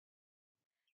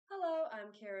I'm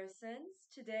Karis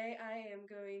Ens. Today I am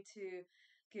going to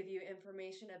give you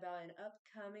information about an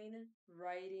upcoming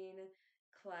writing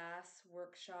class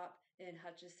workshop in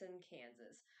Hutchinson,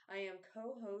 Kansas. I am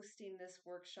co-hosting this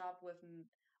workshop with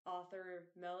author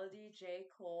Melody J.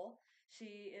 Cole.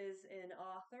 She is an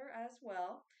author as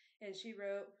well, and she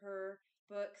wrote her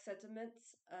book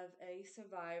Sentiments of a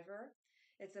Survivor.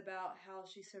 It's about how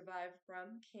she survived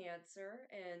from cancer.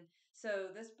 And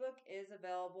so this book is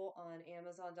available on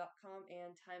Amazon.com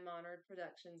and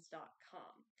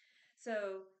TimeHonoredProductions.com.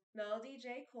 So Melody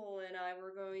J. Cole and I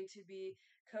were going to be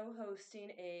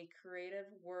co-hosting a creative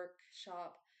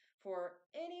workshop for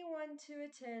anyone to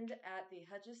attend at the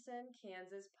Hutchinson,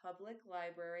 Kansas Public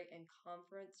Library in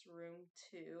Conference Room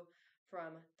 2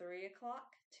 from 3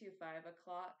 o'clock to 5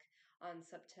 o'clock on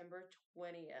September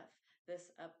 20th, this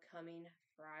upcoming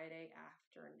Friday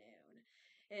afternoon.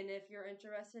 And if you're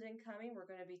interested in coming, we're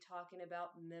going to be talking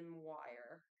about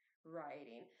memoir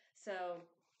writing. So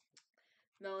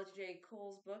Melody J.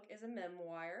 Cole's book is a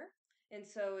memoir, and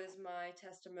so is my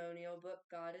testimonial book,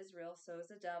 God is Real, So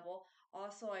is the Devil.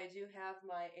 Also, I do have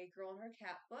my A Girl and Her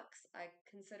Cat books. I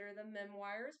consider them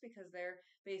memoirs because they're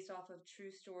based off of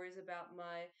true stories about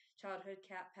my childhood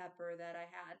cat Pepper that I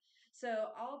had.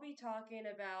 So I'll be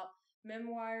talking about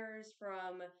memoirs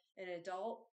from an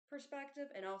adult perspective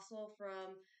and also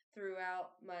from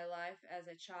throughout my life as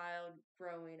a child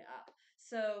growing up.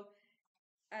 So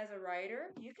as a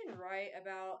writer, you can write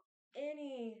about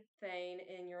anything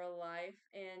in your life.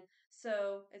 And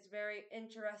so it's very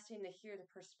interesting to hear the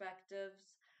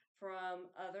perspectives from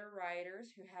other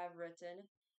writers who have written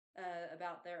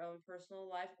about their own personal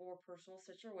life or personal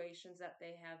situations that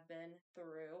they have been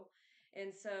through.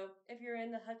 And so if you're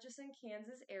in the Hutchinson,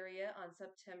 Kansas area on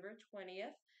September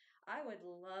 20th, I would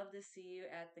love to see you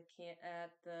at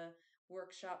the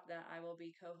workshop that I will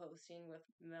be co-hosting with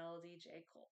Melody J.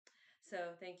 Cole.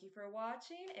 So thank you for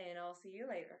watching, and I'll see you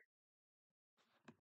later.